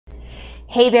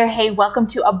Hey there, hey, welcome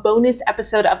to a bonus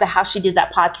episode of the How She Did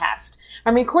That podcast.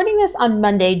 I'm recording this on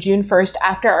Monday, June 1st,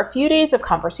 after a few days of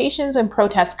conversations and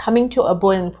protests coming to a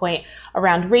boiling point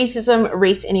around racism,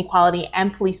 race inequality,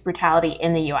 and police brutality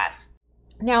in the US.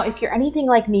 Now, if you're anything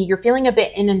like me, you're feeling a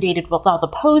bit inundated with all the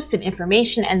posts and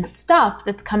information and stuff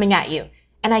that's coming at you.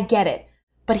 And I get it.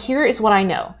 But here is what I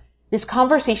know. This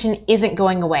conversation isn't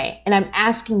going away, and I'm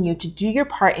asking you to do your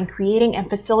part in creating and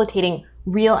facilitating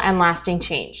real and lasting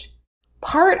change.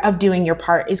 Part of doing your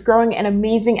part is growing an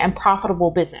amazing and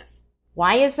profitable business.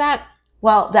 Why is that?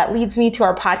 Well, that leads me to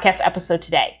our podcast episode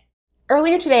today.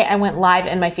 Earlier today, I went live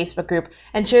in my Facebook group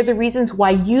and shared the reasons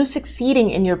why you succeeding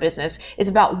in your business is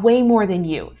about way more than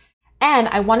you. And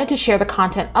I wanted to share the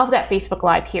content of that Facebook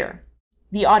Live here.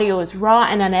 The audio is raw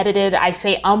and unedited. I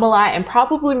say a lot and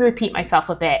probably repeat myself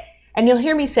a bit. And you'll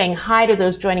hear me saying hi to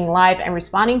those joining live and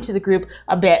responding to the group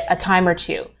a time or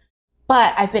two.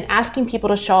 But I've been asking people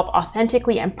to show up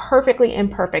authentically and perfectly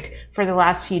imperfect for the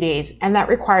last few days, and that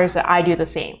requires that I do the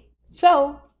same.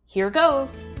 So, here goes.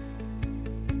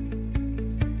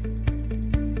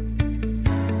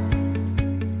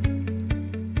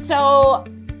 So,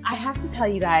 I have to tell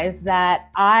you guys that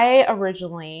I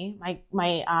originally,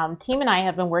 my team and I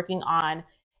have been working on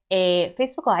a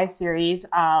Facebook Live series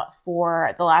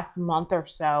for the last month or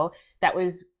so that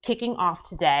was kicking off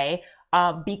today.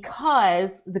 Because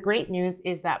the great news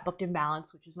is that Booked and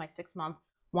Balanced, which is my 6-month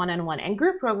one-on-one and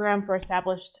group program for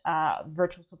established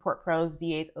virtual support pros,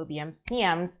 VAs, OBMs,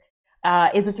 PMs,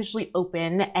 is officially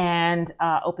open and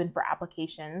open for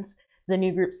applications. The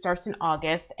new group starts in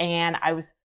August, and I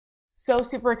was so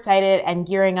super excited and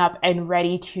gearing up and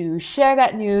ready to share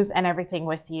that news and everything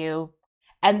with you.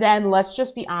 And then let's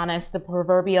just be honest, the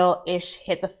proverbial ish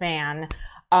hit the fan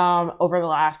over the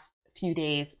last few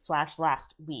days /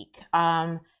 last week.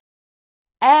 And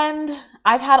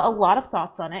I've had a lot of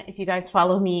thoughts on it. If you guys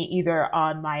follow me either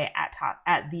on my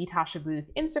at the Tasha Booth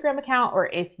Instagram account, or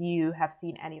if you have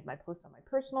seen any of my posts on my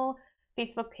personal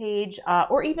Facebook page,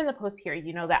 or even the post here,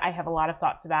 you know that I have a lot of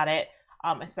thoughts about it,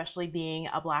 especially being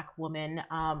a Black woman.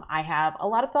 I have a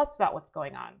lot of thoughts about what's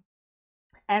going on.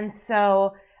 And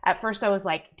so at first I was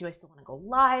like, do I still want to go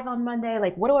live on Monday?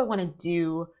 Like, what do I want to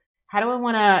do? How do I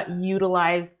want to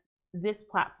utilize this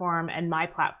platform and my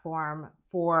platform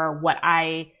for what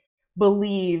I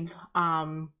believe,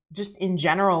 just in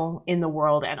general in the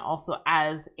world, and also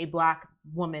as a Black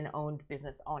woman-owned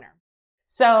business owner.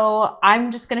 So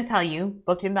I'm just going to tell you,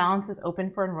 Booked and Balanced is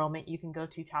open for enrollment. You can go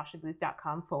to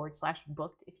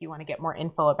tashabooth.com/booked if you want to get more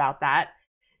info about that.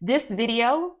 This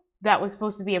video that was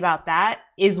supposed to be about that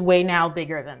is way now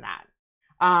bigger than that.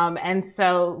 And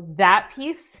so that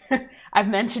piece, I've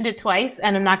mentioned it twice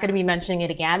and I'm not going to be mentioning it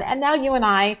again. And now you and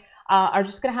I are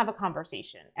just going to have a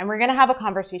conversation, and we're going to have a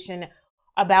conversation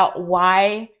about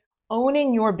why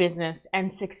owning your business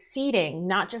and succeeding,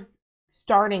 not just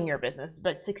starting your business,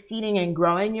 but succeeding and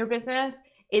growing your business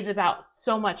is about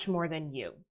so much more than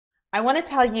you. I want to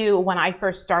tell you, when I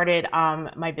first started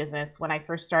my business, when I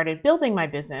first started building my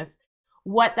business,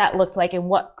 what that looked like and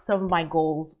what some of my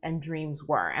goals and dreams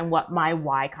were and what my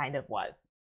why kind of was.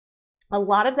 A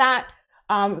lot of that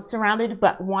surrounded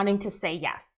but wanting to say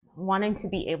yes, wanting to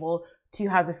be able to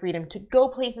have the freedom to go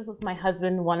places with my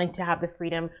husband, wanting to have the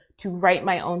freedom to write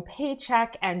my own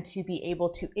paycheck and to be able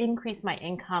to increase my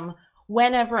income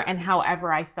whenever and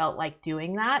however I felt like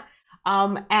doing that.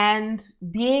 And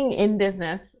being in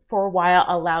business for a while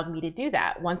allowed me to do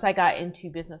that. Once I got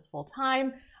into business full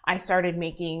time, I started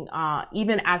making,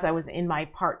 even as I was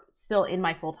still in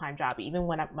my full-time job, even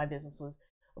when my business was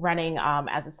running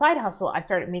as a side hustle, I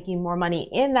started making more money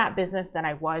in that business than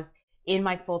I was in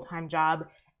my full-time job.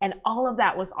 And all of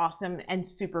that was awesome and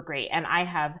super great. And I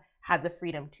have had the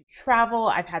freedom to travel.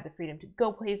 I've had the freedom to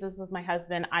go places with my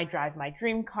husband. I drive my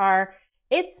dream car.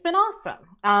 It's been awesome.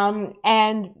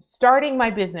 And starting my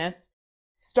business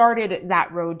started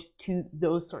that road to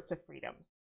those sorts of freedoms.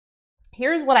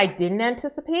 Here's what I didn't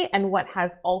anticipate and what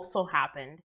has also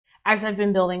happened as I've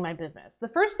been building my business. The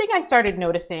first thing I started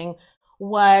noticing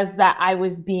was that I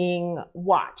was being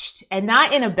watched, and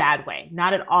not in a bad way,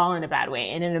 not at all in a bad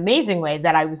way, in an amazing way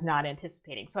that I was not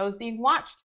anticipating. So I was being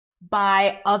watched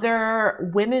by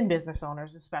other women business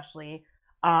owners, especially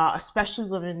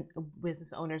women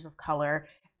business owners of color,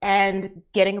 and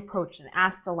getting approached and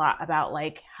asked a lot about,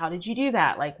 like, how did you do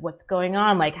that? Like, what's going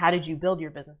on? Like, how did you build your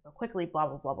business so quickly? Blah,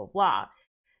 blah, blah, blah, blah.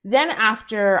 Then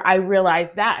after I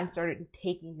realized that and started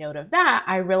taking note of that,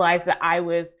 I realized that I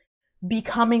was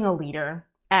becoming a leader,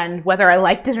 and whether I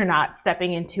liked it or not,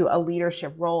 stepping into a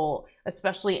leadership role,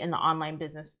 especially in the online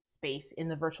business space, in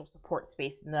the virtual support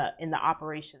space, in the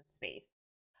operations space.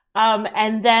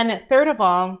 And then third of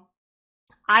all,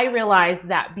 I realized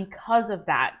that because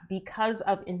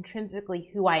of intrinsically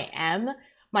who I am,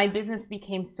 my business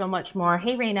became so much more,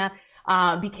 hey Raina,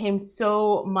 became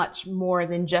so much more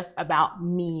than just about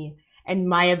me and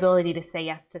my ability to say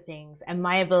yes to things and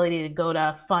my ability to go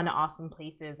to fun, awesome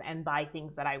places and buy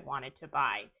things that I wanted to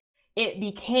buy. It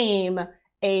became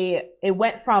it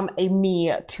went from a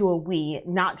me to a we,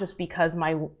 not just because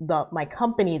my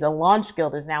company, the Launch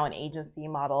Guild, is now an agency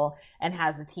model and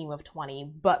has a team of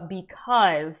 20, but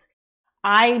because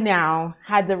I now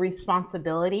had the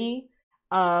responsibility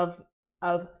of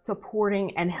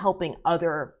supporting and helping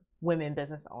other women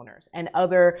business owners and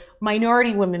other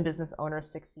minority women business owners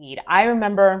succeed. I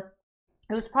remember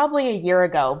it was probably a year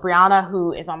ago, Brianna,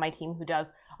 who is on my team, who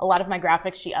does a lot of my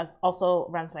graphics, she also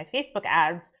runs my Facebook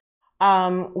ads.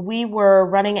 We were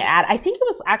running an ad, I think it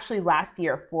was actually last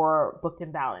year, for Booked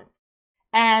and Balanced.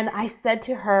 And I said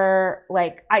to her,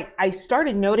 like, I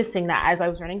started noticing that as I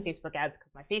was running Facebook ads,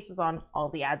 because my face was on all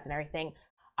the ads and everything,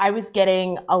 I was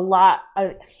getting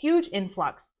a huge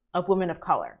influx of women of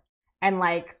color and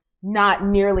like not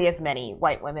nearly as many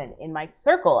white women in my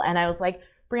circle. And I was like,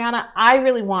 Brianna, I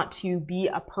really want to be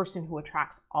a person who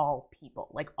attracts all people,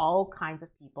 like all kinds of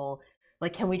people.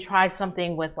 Like, can we try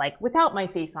something with like, without my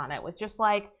face on it, with just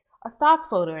like a stock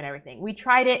photo and everything? We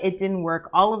tried it. It didn't work.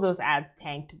 All of those ads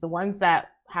tanked. The ones that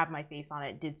have my face on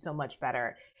it did so much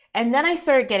better. And then I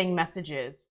started getting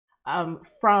messages,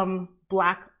 from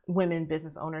Black women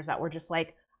business owners that were just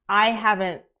like, I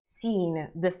haven't seen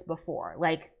this before.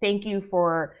 Like, thank you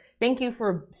for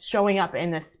showing up in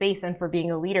this space and for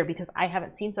being a leader, because I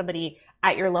haven't seen somebody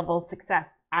at your level of success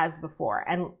as before,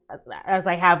 and as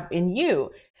I have in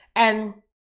you. And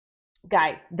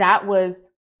guys, that was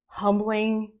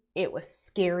humbling. It was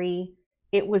scary.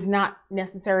 It was not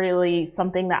necessarily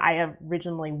something that I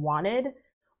originally wanted,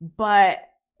 but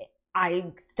I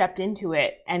stepped into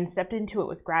it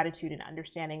with gratitude and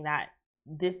understanding that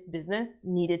this business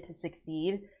needed to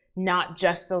succeed, not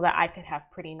just so that I could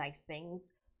have pretty nice things,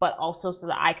 but also so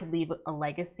that I could leave a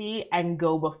legacy and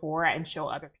go before and show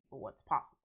other people what's possible.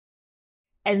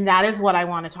 And that is what I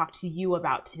want to talk to you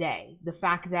about today. The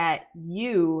fact that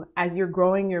you, as you're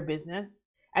growing your business,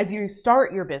 as you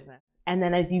start your business, and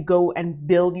then as you go and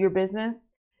build your business,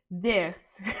 this,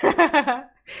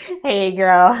 hey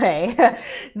girl, hey,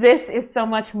 this is so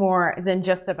much more than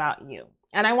just about you.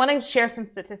 And I want to share some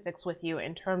statistics with you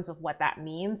in terms of what that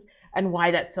means and why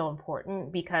that's so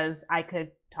important, because I could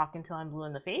talk until I'm blue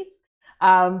in the face.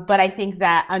 But I think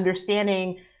that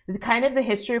understanding the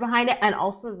history behind it, and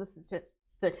also the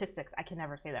statistics, I can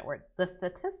never say that word, the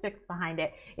statistics behind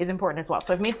it is important as well.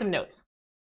 So I've made some notes.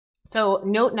 So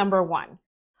note number one,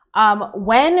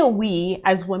 when we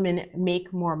as women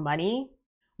make more money,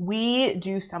 we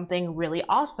do something really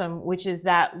awesome, which is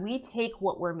that we take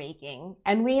what we're making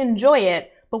and we enjoy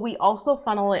it, but we also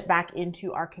funnel it back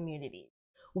into our community.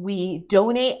 We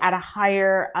donate at a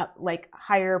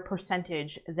higher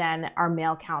percentage than our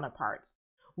male counterparts.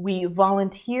 We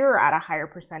volunteer at a higher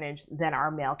percentage than our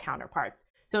male counterparts.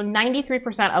 So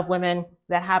 93% of women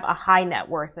that have a high net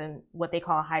worth, and what they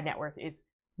call a high net worth is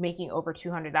making over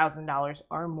 $200,000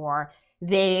 or more,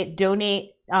 they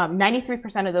donate,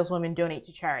 93% of those women donate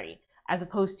to charity, as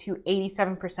opposed to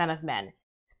 87% of men.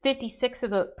 56% of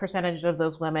the percentage of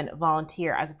those women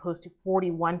volunteer, as opposed to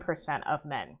 41% of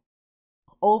men.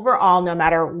 Overall, no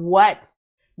matter what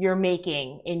you're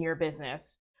making in your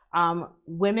business,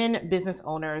 women business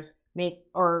owners make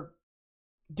or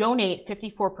donate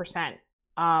 54%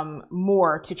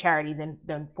 more to charity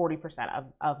than 40%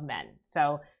 of men.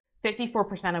 So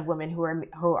 54% of women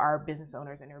who are business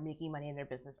owners and are making money in their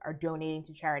business are donating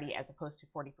to charity, as opposed to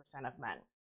 40% of men.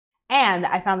 And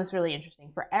I found this really interesting.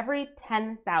 For every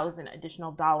 $10,000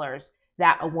 additional dollars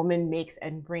that a woman makes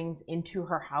and brings into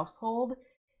her household,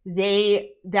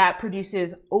 that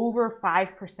produces over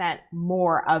 5%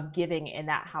 more of giving in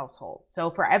that household. So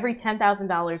for every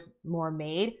 $10,000 more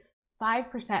made,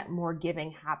 5% more giving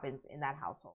happens in that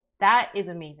household. That is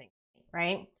amazing,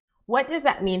 right? What does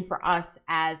that mean for us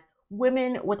as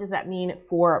women? What does that mean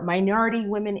for minority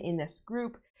women in this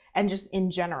group and just in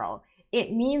general?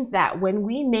 It means that when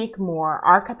we make more,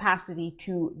 our capacity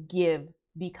to give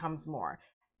becomes more.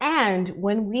 And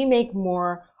when we make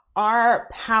more, our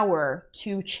power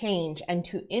to change and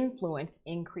to influence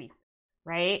increases,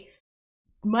 right?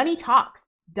 Money talks.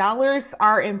 Dollars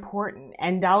are important,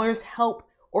 and dollars help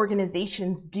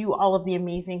organizations do all of the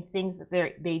amazing things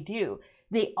that they do.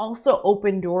 They also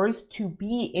open doors to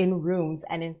be in rooms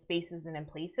and in spaces and in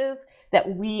places that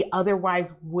we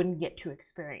otherwise wouldn't get to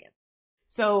experience.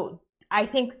 So I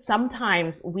think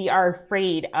sometimes we are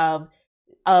afraid of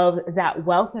of that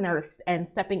wealth and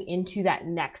stepping into that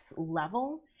next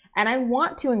level. And I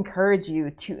want to encourage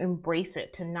you to embrace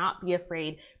it, to not be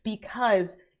afraid, because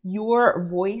your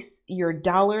voice, your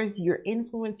dollars, your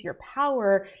influence, your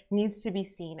power needs to be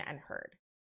seen and heard.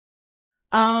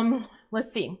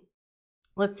 Let's see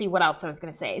what else I was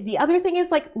going to say. The other thing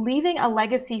is like leaving a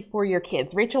legacy for your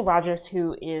kids. Rachel Rogers,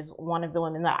 who is one of the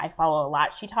women that I follow a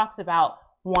lot, she talks about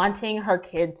wanting her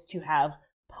kids to have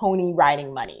pony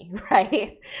riding money,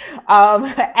 right?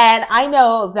 And I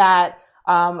know that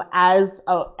as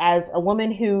a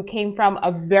woman who came from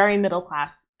a very middle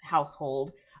class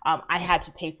household, I had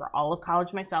to pay for all of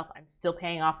college myself. I'm still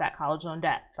paying off that college loan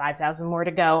debt. $5,000 more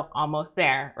to go, almost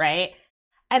there, right?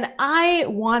 And I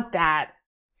don't want that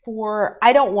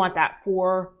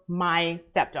for my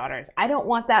stepdaughters. I don't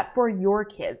want that for your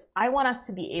kids. I want us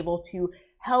to be able to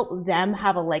help them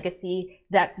have a legacy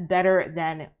that's better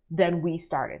than we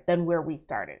started, than where we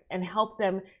started, and help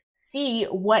them see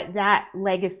what that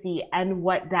legacy and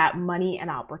what that money and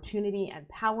opportunity and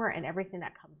power and everything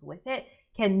that comes with it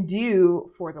can do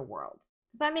for the world.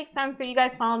 Does that make sense? So you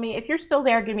guys follow me? If you're still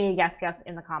there, give me a yes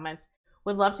in the comments.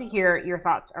 Would love to hear your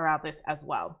thoughts around this as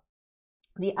well.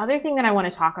 The other thing that I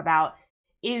want to talk about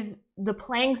is the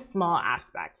playing small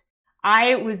aspect.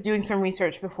 I was doing some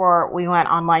research before we went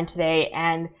online today,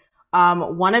 and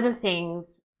one of the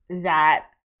things that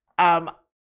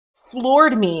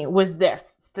floored me was this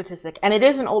statistic, and it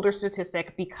is an older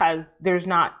statistic because there's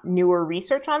not newer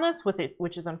research on this with it,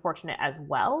 which is unfortunate as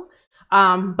well.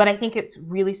 But I think it's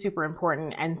really super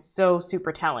important and so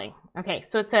super telling. Okay,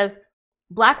 so it says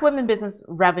Black women business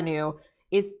revenue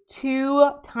is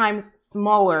 2 times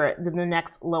smaller than the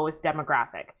next lowest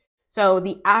demographic. So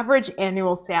the average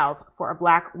annual sales for a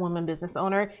Black woman business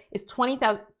owner is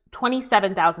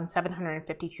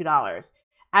 $27,752,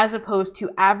 as opposed to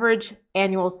average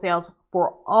annual sales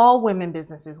for all women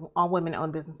businesses, all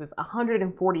women-owned businesses,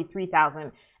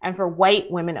 $143,000, and for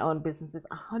white women-owned businesses,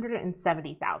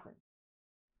 $170,000.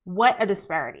 What a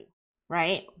disparity,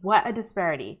 right? What a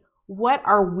disparity. What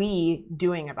are we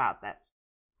doing about this?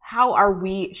 How are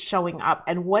we showing up?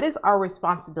 And what is our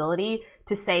responsibility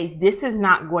to say, this is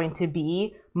not going to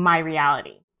be my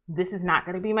reality. This is not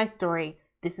going to be my story.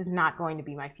 This is not going to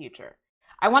be my future.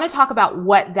 I want to talk about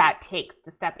what that takes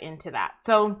to step into that.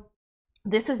 So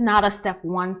this is not a step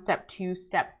 1, step 2,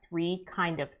 step 3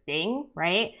 kind of thing,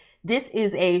 right? This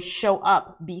is a show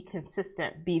up, be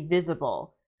consistent, be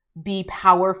visible, be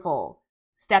powerful,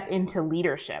 step into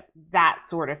leadership, that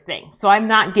sort of thing. So I'm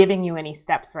not giving you any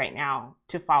steps right now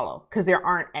to follow because there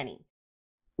aren't any.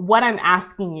 What I'm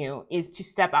asking you is to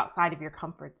step outside of your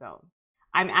comfort zone.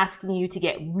 I'm asking you to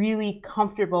get really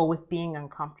comfortable with being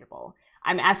uncomfortable.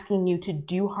 I'm asking you to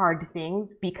do hard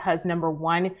things because, number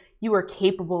 1, you are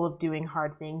capable of doing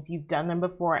hard things. You've done them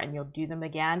before and you'll do them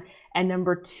again. And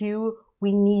number 2,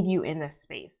 we need you in this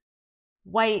space.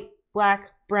 White, Black,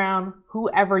 brown,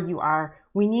 whoever you are,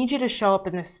 we need you to show up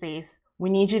in this space. We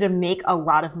need you to make a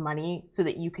lot of money so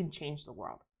that you can change the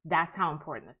world. That's how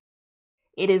important this is.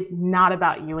 It is not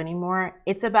about you anymore.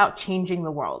 It's about changing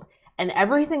the world. And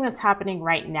everything that's happening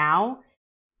right now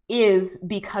is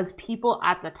because people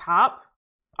at the top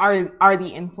are the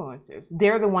influencers.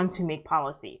 They're the ones who make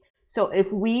policy. So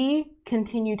if we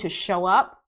continue to show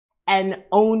up and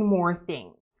own more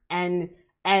things and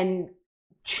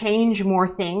change more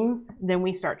things, then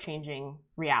we start changing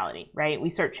reality, right? We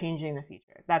start changing the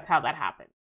future. That's how that happens.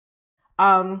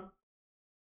 I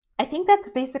think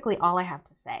that's basically all I have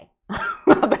to say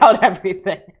about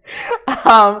everything.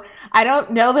 I don't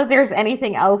know that there's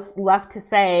anything else left to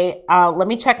say. Let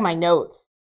me check my notes.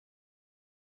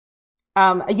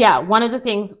 One of the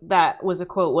things that was a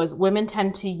quote was, women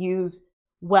tend to use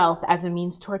wealth as a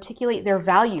means to articulate their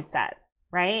value set,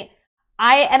 right?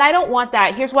 I don't want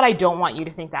that. Here's what I don't want you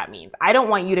to think that means. I don't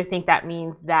want you to think that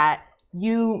means that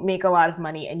you make a lot of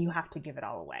money and you have to give it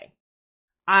all away.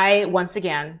 I, once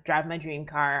again, drive my dream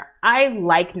car. I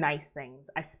like nice things.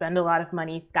 I spend a lot of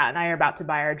money. Scott and I are about to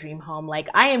buy our dream home. Like,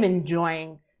 I am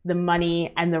enjoying the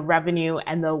money and the revenue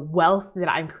and the wealth that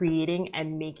I'm creating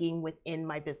and making within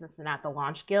my business and at the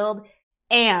Launch Guild.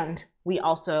 And we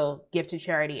also give to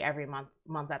charity every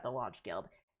month at the Launch Guild.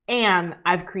 And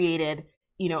I've created,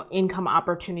 income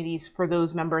opportunities for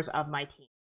those members of my team.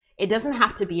 It doesn't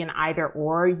have to be an either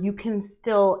or. You can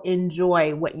still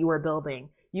enjoy what you are building.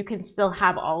 You can still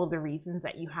have all of the reasons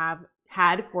that you have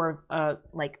had for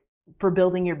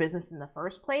building your business in the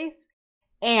first place.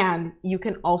 And you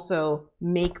can also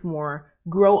make more,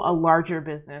 grow a larger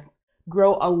business,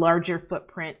 grow a larger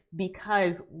footprint,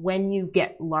 because when you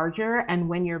get larger and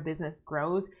when your business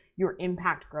grows, your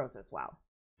impact grows as well.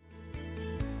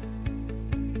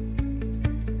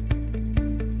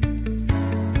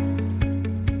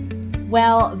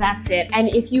 Well, that's it. And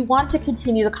if you want to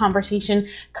continue the conversation,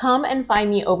 come and find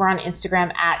me over on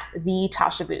Instagram at the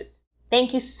Tasha Booth.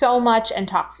 Thank you so much and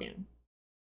talk soon.